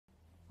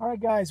All right,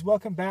 guys,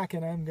 welcome back,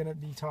 and I'm going to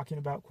be talking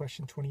about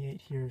question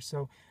 28 here.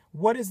 So,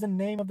 what is the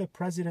name of the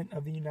President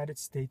of the United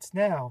States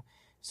now?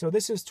 So,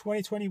 this is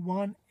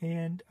 2021,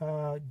 and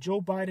Joe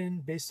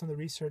Biden, based on the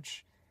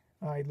research,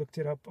 I looked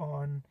it up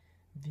on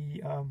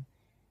the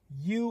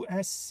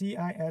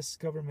USCIS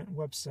government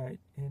website,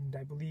 and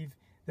I believe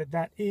that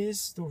that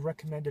is the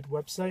recommended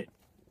website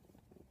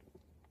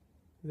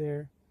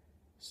there.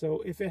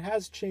 So, if it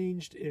has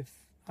changed, if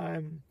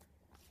I'm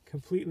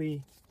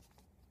completely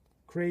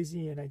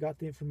crazy and I got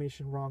the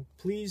information wrong,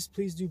 please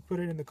do put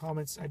it in the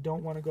comments. I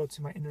don't want to go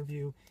to my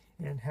interview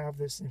and have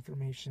this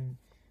information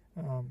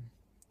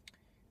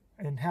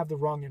and have the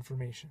wrong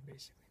information,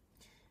 basically.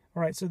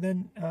 All right, so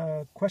then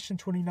question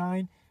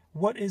 29,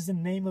 what is the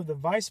name of the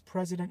Vice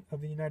President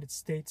of the United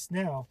States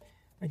now?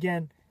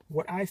 Again,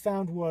 what I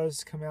found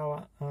was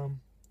Kamala, I'm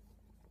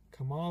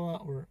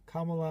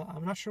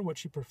not sure what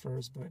she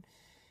prefers, but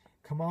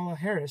Kamala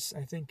Harris,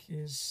 I think,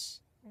 is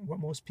what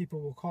most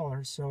people will call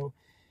her. So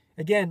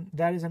again,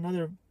 that is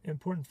another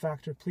important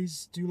factor.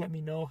 Please do let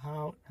me know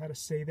how to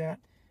say that.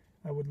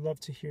 I would love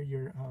to hear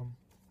your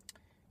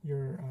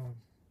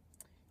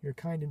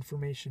kind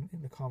information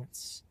in the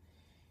comments.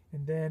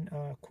 And then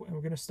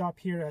we're going to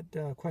stop here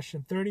at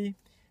question 30.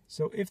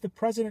 So if the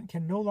president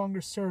can no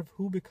longer serve,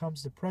 who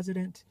becomes the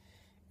president?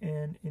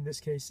 And in this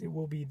case, it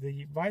will be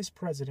the vice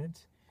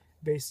president,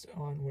 based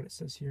on what it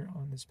says here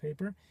on this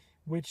paper,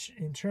 which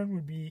in turn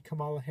would be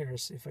Kamala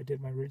Harris if I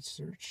did my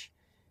research.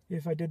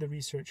 If I did the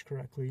research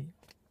correctly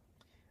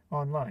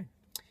online.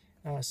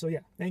 So yeah,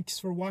 thanks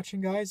for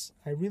watching, guys.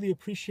 I really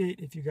appreciate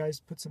if you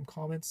guys put some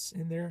comments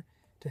in there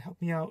to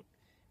help me out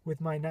with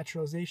my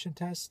naturalization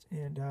test.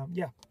 And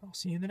yeah, I'll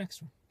see you in the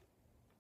next one.